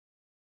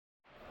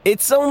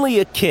It's only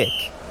a kick,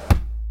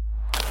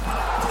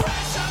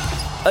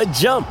 a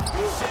jump,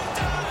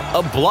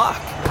 a block.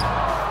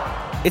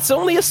 It's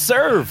only a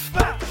serve.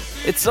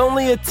 It's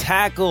only a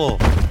tackle,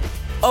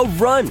 a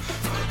run.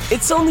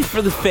 It's only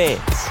for the fans.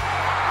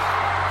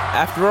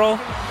 After all,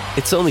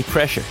 it's only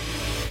pressure.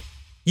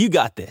 You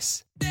got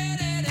this.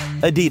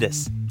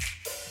 Adidas.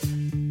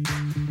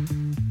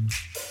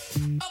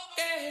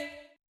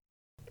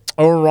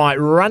 All right,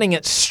 running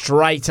it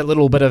straight, a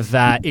little bit of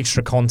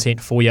extra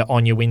content for you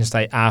on your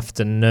Wednesday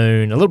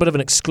afternoon. A little bit of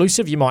an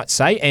exclusive, you might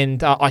say.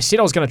 And I said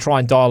I was going to try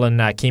and dial in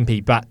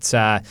Kempy, but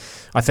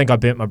I think I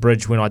burnt my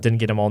bridge when I didn't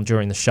get him on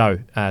during the show.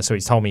 So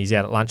he's told me he's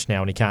out at lunch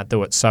now and he can't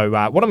do it. So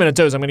what I'm going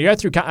to do is I'm going to go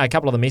through a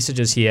couple of the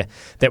messages here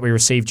that we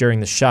received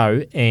during the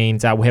show,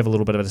 and we'll have a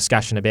little bit of a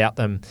discussion about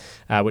them,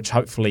 which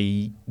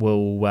hopefully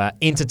will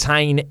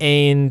entertain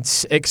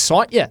and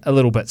excite you a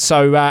little bit.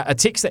 So a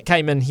text that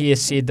came in here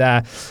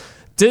said...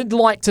 did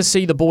like to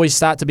see the boys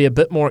start to be a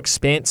bit more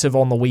expansive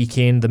on the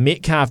weekend. The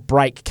Metcalf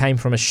break came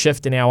from a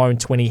shift in our own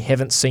 20.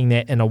 Haven't seen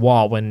that in a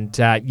while. And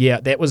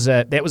that was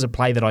a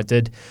play that I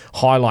did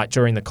highlight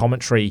during the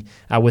commentary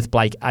with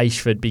Blake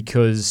Ayshford,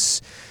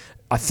 because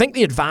I think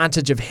the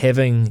advantage of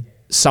having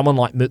someone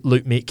like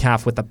Luke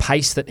Metcalf with the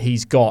pace that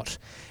he's got,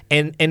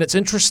 and it's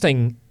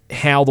interesting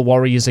how the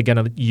Warriors are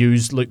going to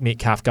use Luke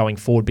Metcalf going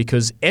forward,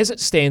 because as it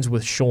stands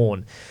with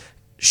Sean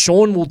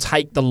will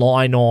take the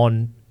line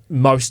on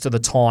most of the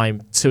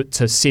time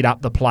to set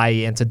up the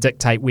play and to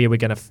dictate where we're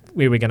going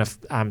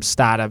to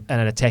start an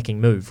attacking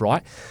move,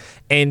 right?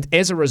 And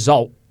as a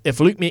result, if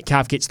Luke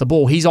Metcalf gets the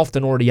ball, he's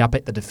often already up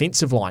at the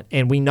defensive line,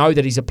 and we know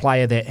that he's a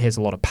player that has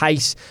a lot of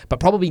pace, but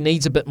probably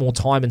needs a bit more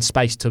time and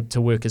space to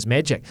work his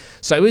magic.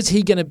 So is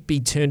he going to be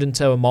turned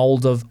into a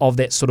mould of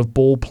that sort of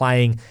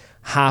ball-playing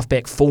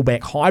halfback,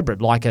 fullback hybrid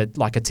like a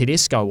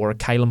Tedesco or a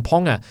Kalen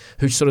Ponga,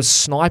 who's sort of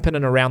sniping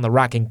in around the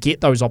ruck and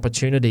get those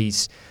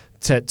opportunities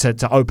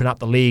to open up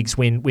the legs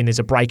when there's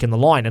a break in the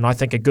line? And I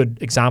think a good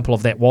example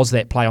of that was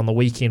that play on the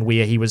weekend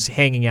where he was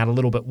hanging out a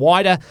little bit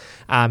wider.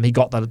 He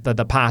got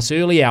the pass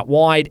early out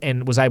wide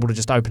and was able to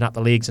just open up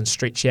the legs and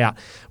stretch out.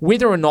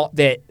 Whether or not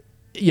that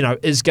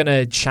is going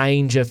to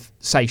change if,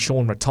 say,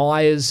 Sean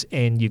retires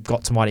and you've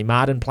got Tamati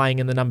Martin playing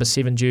in the number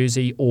 7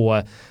 jersey,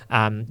 or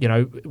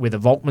whether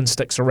Volkman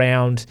sticks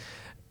around,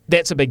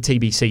 that's a big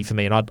TBC for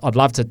me. And I'd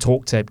love to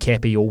talk to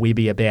Cappy or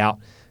Webby about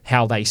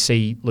how they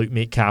see Luke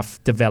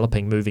Metcalf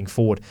developing moving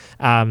forward.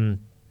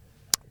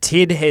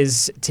 Ted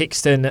has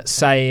texted in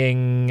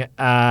saying,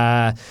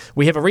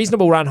 we have a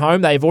reasonable run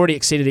home. They've already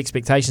exceeded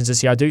expectations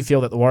this year. I do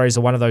feel that the Warriors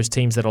are one of those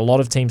teams that a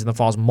lot of teams in the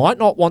finals might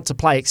not want to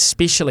play,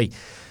 especially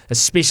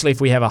if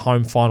we have a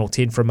home final,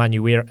 Ted, from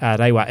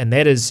Manurewa. And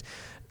that is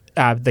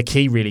the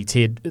key, really,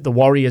 Ted. The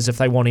Warriors, if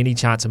they want any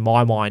chance, in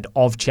my mind,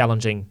 of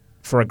challenging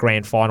for a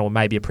grand final or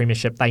maybe a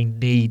premiership, they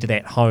need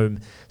that home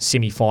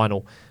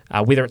semi-final.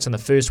 Whether it's in the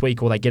first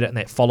week or they get it in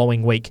that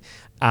following week.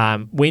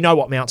 We know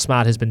what Mount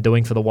Smart has been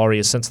doing for the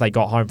Warriors since they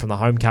got home from the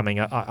homecoming.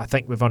 I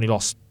think we've only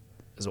lost,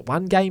 is it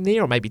one game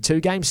there or maybe 2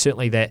 games?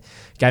 Certainly that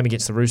game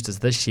against the Roosters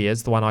this year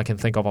is the one I can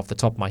think of off the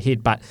top of my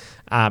head. But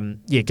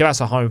give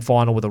us a home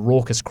final with a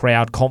raucous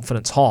crowd,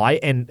 confidence high,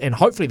 and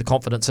hopefully the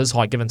confidence is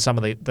high given some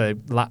of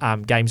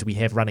the games we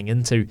have running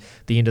into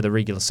the end of the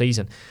regular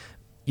season.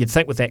 You'd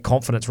think with that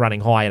confidence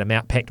running high at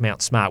a packed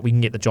Mount Smart, we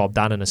can get the job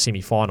done in a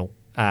semi-final.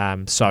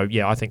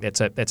 I think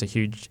that's a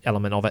huge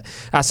element of it.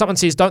 Someone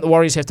says, don't the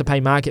Warriors have to pay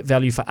market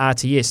value for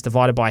RTS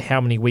divided by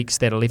how many weeks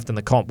that are left in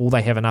the comp? Will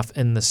they have enough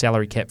in the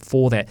salary cap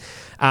for that?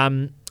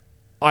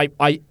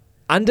 I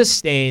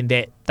understand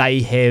that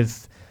they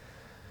have,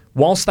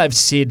 whilst they've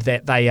said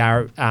that they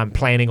are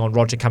planning on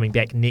Roger coming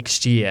back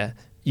next year,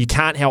 you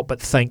can't help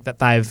but think that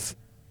they've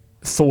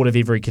thought of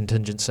every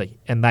contingency,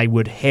 and they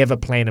would have a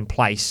plan in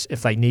place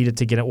if they needed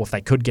to get it, or if they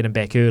could get him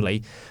back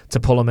early, to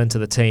pull him into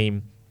the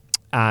team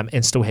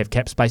and still have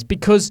cap space,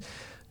 because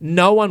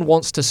no one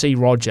wants to see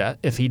Roger,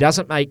 if he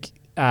doesn't make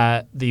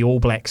the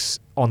All Blacks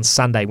on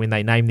Sunday when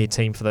they name their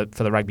team for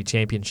the Rugby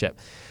Championship,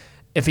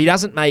 if he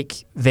doesn't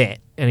make that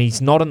and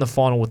he's not in the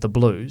final with the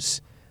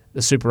Blues,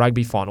 the Super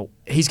Rugby final,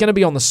 he's going to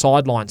be on the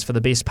sidelines for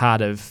the best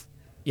part of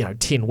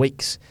 10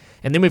 weeks.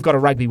 And then we've got a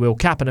Rugby World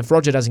Cup, and if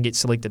Roger doesn't get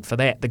selected for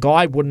that, the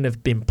guy wouldn't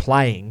have been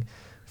playing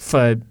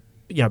for,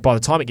 by the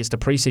time it gets to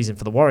preseason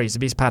for the Warriors, the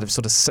best part of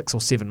sort of 6 or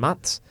 7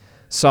 months.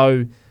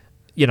 So,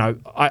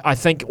 I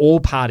think all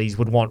parties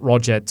would want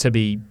Roger to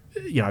be,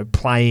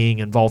 playing,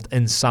 involved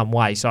in some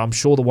way. So I'm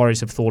sure the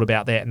Warriors have thought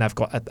about that, and they've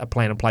got a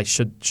plan in place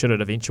should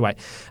it eventuate.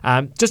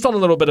 Just on a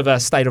little bit of a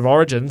state of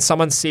origin,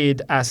 someone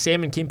said,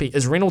 Sam and Kempe,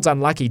 is Reynolds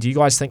unlucky? Do you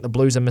guys think the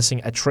Blues are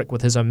missing a trick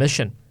with his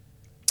omission?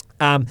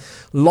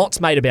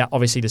 Lots made about,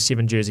 obviously, the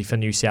 7 jersey for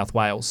New South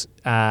Wales.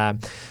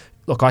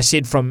 Look, I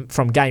said from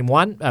game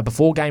one,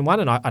 before game one,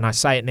 and I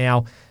say it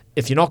now,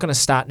 if you're not going to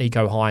start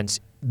Nico Hines,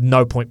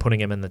 no point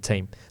putting him in the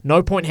team.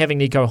 No point having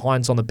Nico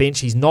Hines on the bench.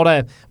 He's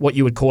not what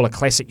you would call a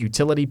classic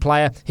utility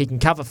player. He can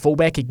cover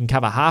fullback, he can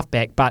cover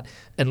halfback, but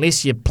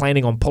unless you're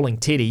planning on pulling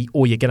Teddy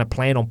or you're going to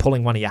plan on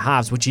pulling one of your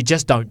halves, which you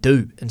just don't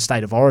do in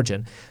State of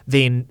Origin,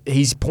 then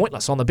he's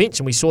pointless on the bench.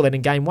 And we saw that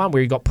in Game 1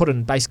 where he got put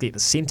in basically at the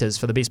centres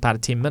for the best part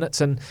of 10 minutes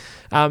and,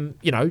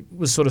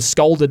 was sort of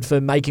scolded for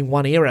making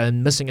one error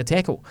and missing a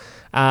tackle.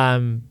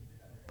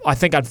 I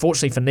think,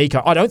 unfortunately for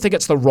Nico, I don't think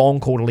it's the wrong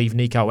call to leave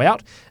Nico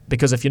out,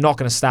 because if you're not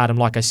going to start him,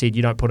 like I said,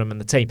 you don't put him in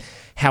the team.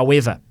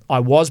 However, I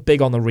was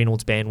big on the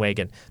Reynolds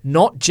bandwagon,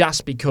 not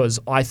just because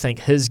I think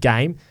his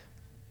game,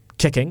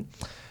 kicking,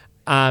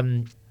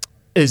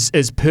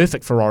 is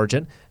perfect for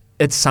Origin.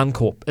 It's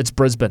Suncorp. It's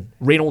Brisbane.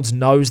 Reynolds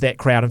knows that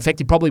crowd. In fact,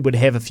 he probably would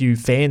have a few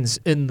fans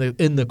in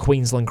the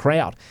Queensland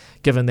crowd,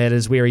 given that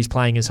is where he's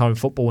playing his home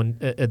football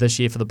this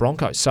year for the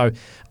Broncos. So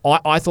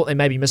I thought they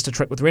maybe missed a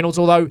trick with Reynolds,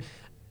 although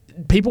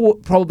people were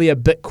probably a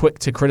bit quick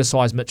to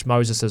criticise Mitch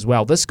Moses as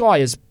well. This guy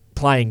is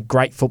playing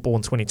great football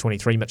in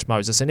 2023, Mitch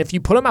Moses. And if you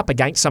put him up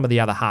against some of the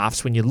other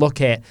halves, when you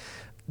look at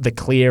the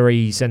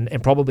Clearys and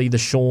probably the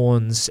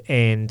Shawns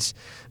and,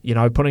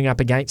 putting up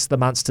against the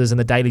Munsters and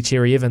the Daly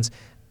Cherry Evans,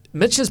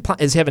 Mitch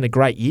is having a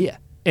great year.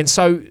 And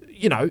so,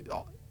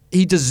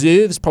 he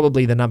deserves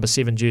probably the number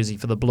 7 jersey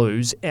for the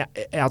Blues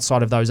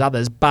outside of those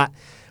others, but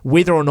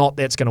whether or not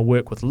that's going to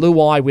work with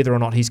Luai, whether or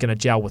not he's going to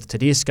gel with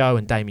Tedesco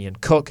and Damien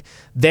Cook,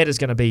 that is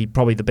going to be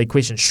probably the big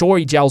question. Sure,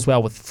 he gels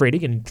well with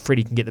Freddie, and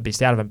Freddie can get the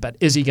best out of him, but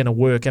is he going to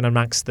work in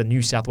amongst the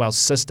New South Wales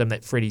system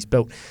that Freddie's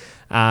built?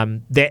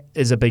 That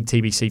is a big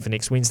TBC for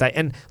next Wednesday.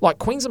 And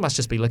Queensland must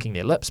just be licking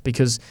their lips,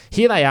 because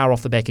here they are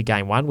off the back of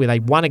Game 1, where they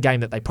won a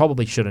game that they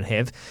probably shouldn't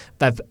have.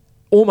 They've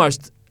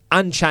almost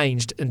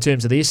unchanged in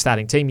terms of their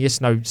starting team. Yes,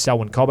 no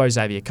Selwyn Cobbo,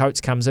 Xavier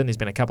Coates comes in. There's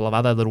been a couple of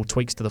other little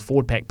tweaks to the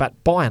forward pack,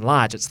 but by and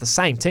large, it's the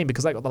same team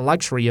because they've got the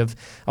luxury of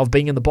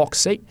being in the box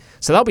seat.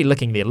 So they'll be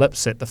licking their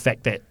lips at the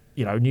fact that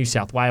New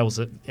South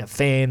Wales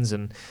fans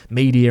and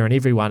media and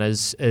everyone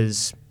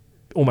is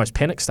almost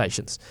panic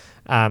stations.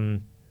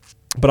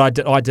 But I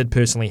did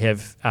personally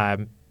have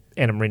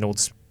Adam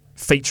Reynolds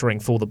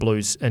featuring for the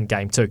Blues in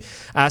Game 2.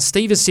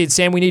 Steve has said,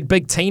 Sam, we need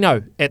Big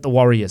Tino at the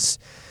Warriors.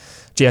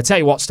 Gee, I tell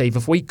you what, Steve,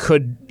 if we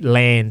could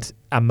land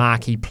a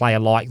marquee player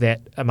like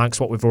that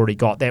amongst what we've already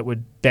got, that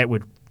would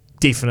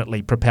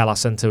definitely propel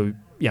us into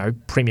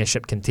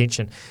premiership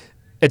contention.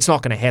 It's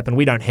not going to happen.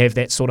 We don't have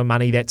that sort of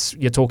money.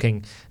 You're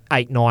talking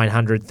 $800,000,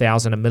 $900,000,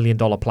 $1 million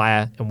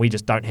player, and we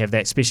just don't have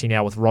that, especially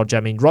now with Roger.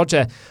 I mean,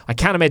 Roger, I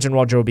can't imagine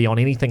Roger will be on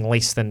anything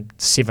less than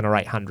 700 or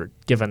 800,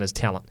 given his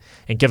talent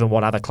and given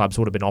what other clubs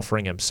would have been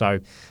offering him. So,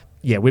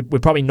 yeah, we're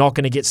probably not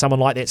going to get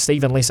someone like that,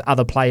 Steve, unless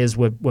other players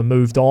were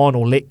moved on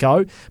or let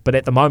go. But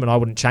at the moment, I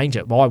wouldn't change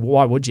it. Why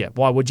would you?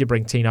 Why would you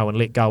bring Tino and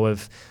let go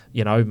of,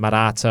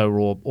 Marata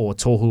or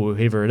Tohu or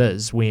whoever it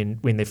is when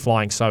they're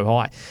flying so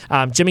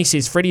high? Jimmy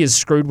says, Freddie is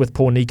screwed with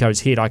poor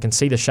Nico's head. I can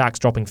see the Sharks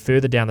dropping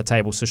further down the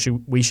table, so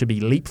we should be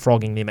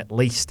leapfrogging them at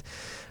least.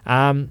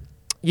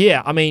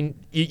 Yeah, I mean,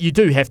 you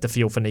do have to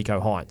feel for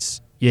Nico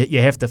Hines. You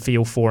have to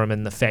feel for him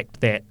in the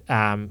fact that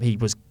he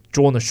was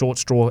drawn the short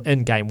straw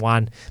in Game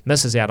 1,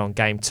 misses out on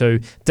Game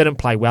 2, didn't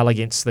play well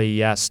against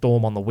the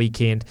Storm on the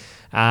weekend.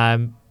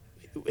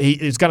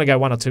 It's going to go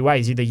one or two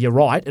ways. Either you're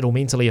right, it'll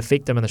mentally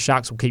affect him and the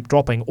Sharks will keep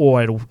dropping,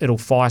 or it'll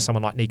fire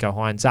someone like Nico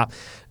Hines up.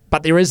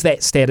 But there is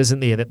that stat,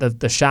 isn't there, that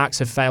the Sharks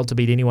have failed to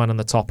beat anyone in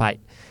the top 8.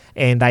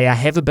 And they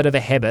have a bit of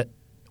a habit,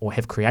 or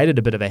have created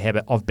a bit of a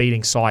habit, of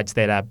beating sides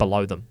that are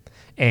below them.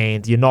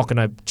 And you're not going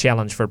to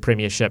challenge for a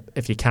premiership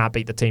if you can't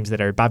beat the teams that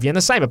are above you. And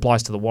the same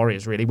applies to the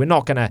Warriors, really. We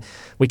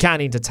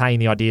can't entertain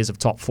the ideas of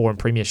top 4 in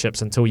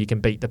premierships until you can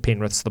beat the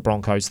Penriths, the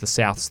Broncos, the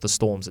Souths, the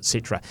Storms,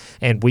 etc.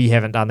 And we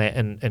haven't done that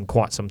in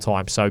quite some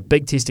time. So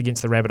big test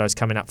against the Rabbitohs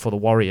coming up for the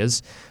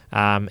Warriors,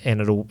 and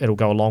it'll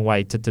go a long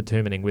way to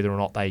determining whether or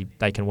not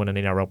they can win an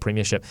NRL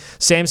premiership.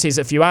 Sam says,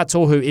 if you are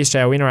Tohu,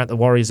 SJ or aren't the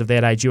Warriors of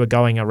that age, you are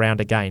going around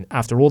again.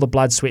 After all the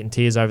blood, sweat and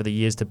tears over the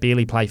years to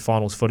barely play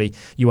finals footy,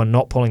 you are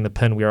not pulling the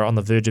pin. We are on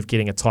the verge of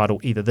getting a title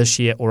either this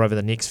year or over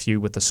the next few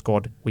with the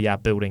squad we are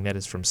building. That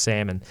is from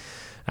Sam.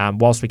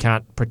 And whilst we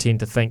can't pretend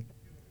to think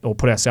or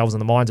put ourselves in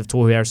the minds of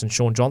Tohu Harris and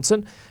Sean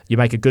Johnson, you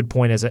make a good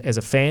point as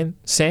a fan,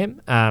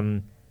 Sam.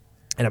 And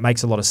it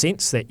makes a lot of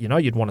sense that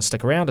you'd want to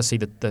stick around to see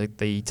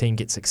the team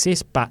get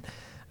success. But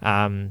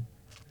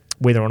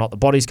whether or not the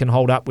bodies can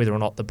hold up, whether or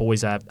not the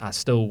boys are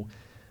still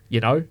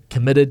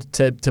committed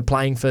to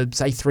playing for,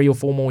 say, 3 or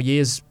 4 more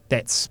years,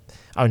 that's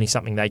only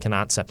something they can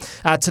answer.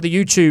 To the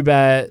YouTube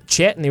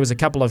chat, and there was a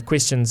couple of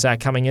questions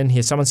coming in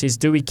here. Someone says,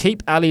 do we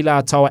keep Ali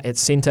Lautoa at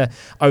centre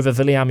over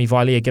Viliami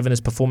Vailea given his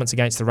performance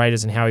against the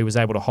Raiders and how he was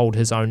able to hold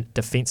his own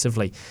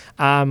defensively?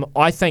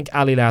 I think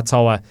Ali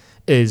Lautoa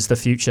is the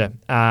future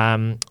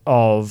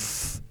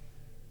of,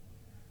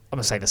 I'm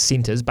going to say the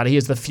centres, but he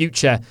is the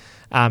future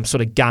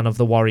sort of gun of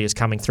the Warriors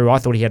coming through. I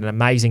thought he had an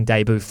amazing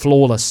debut,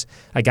 flawless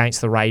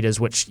against the Raiders,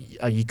 which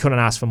you couldn't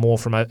ask for more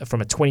from a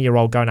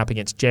 20-year-old going up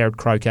against Jared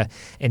Croker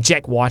and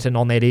Jack Whiten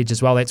on that edge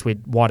as well. That's where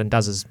Whiten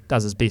does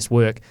his best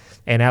work.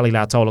 And Ali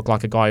Lautau looked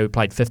like a guy who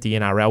played 50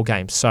 NRL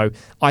games. So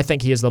I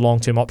think he is the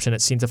long-term option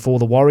at centre for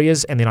the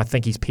Warriors, and then I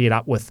think he's paired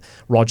up with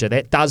Roger.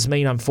 That does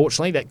mean,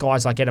 unfortunately, that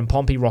guys like Adam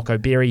Pompey, Rocco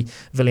Berry,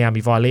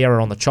 Viliami Vailea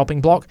are on the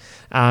chopping block.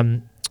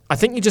 I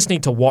think you just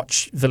need to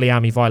watch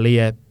Viliami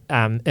Vailea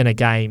in a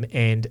game,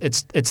 and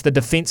it's the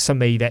defence for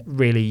me that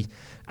really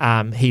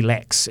he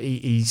lacks.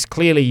 He's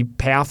clearly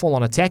powerful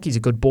on attack. He's a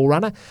good ball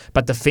runner,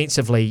 but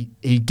defensively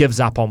he gives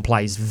up on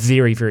plays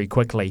very, very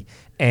quickly.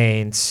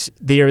 And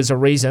there is a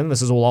reason,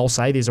 this is all I'll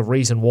say, there's a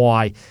reason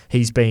why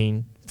he's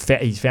found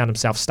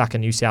himself stuck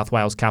in New South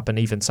Wales Cup and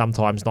even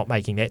sometimes not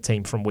making that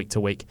team from week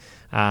to week.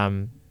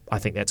 I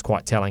think that's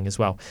quite telling as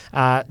well.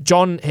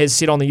 John has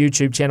said on the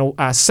YouTube channel,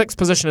 sixth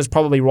position is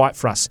probably right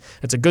for us.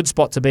 It's a good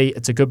spot to be.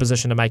 It's a good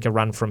position to make a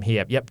run from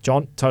here. Yep,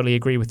 John, totally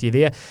agree with you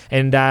there.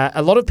 And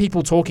a lot of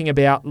people talking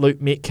about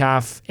Luke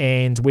Metcalf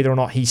and whether or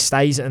not he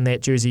stays in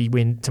that jersey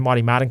when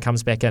Tamati Martin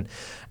comes back in.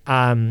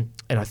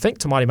 And I think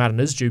Tamati Martin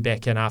is due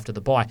back in after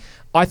the bye.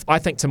 I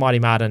think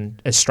Tamati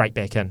Martin is straight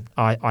back in.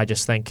 I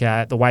just think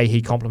the way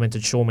he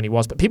complimented Shaw when he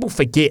was. But people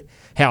forget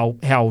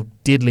how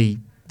deadly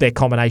their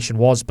combination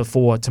was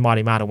before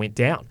Tamati Martin went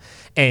down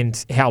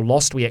and how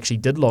lost we actually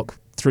did look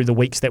through the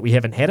weeks that we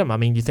haven't had him. I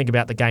mean, you think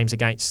about the games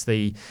against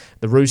the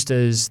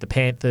Roosters, the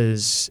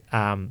Panthers,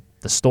 the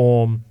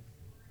Storm,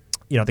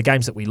 the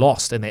games that we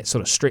lost in that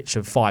sort of stretch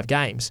of 5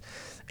 games.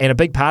 And a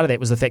big part of that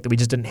was the fact that we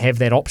just didn't have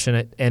that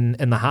option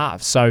in the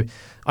halves. So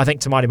I think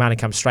Tamati Martin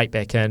comes straight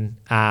back in.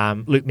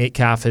 Luke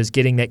Metcalf is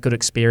getting that good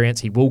experience.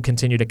 He will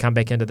continue to come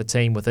back into the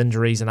team with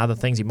injuries and other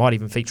things. He might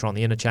even feature on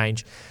the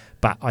interchange.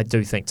 But I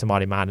do think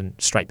Tamati Martin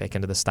straight back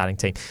into the starting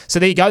team. So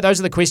there you go.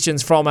 Those are the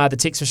questions from the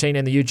text machine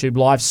and the YouTube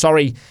live.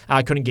 Sorry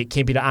I couldn't get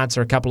Kempy to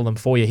answer a couple of them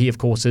for you. He, of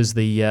course, is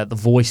the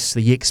voice,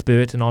 the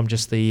expert, and I'm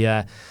just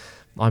the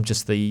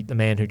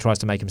man who tries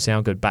to make him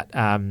sound good. But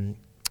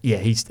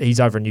he's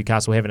over in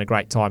Newcastle having a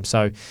great time.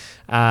 So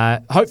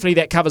hopefully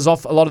that covers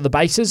off a lot of the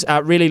bases.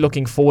 Really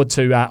looking forward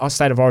to our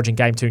State of Origin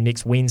Game 2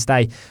 next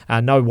Wednesday.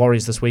 No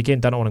Warriors this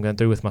weekend. Don't know what I'm going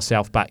to do with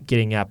myself, but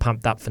getting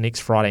pumped up for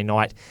next Friday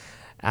night.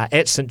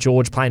 At St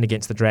George, playing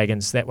against the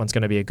Dragons. That one's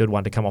going to be a good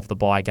one to come off the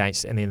bye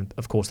against. And then,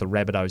 of course, the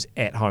Rabbitohs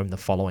at home the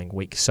following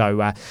week.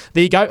 So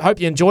there you go. Hope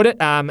you enjoyed it.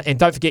 And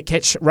don't forget,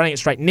 catch Running It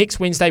Straight next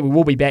Wednesday. We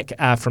will be back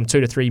from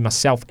 2 to 3,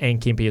 myself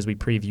and Kempy, as we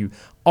preview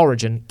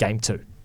Origin Game 2.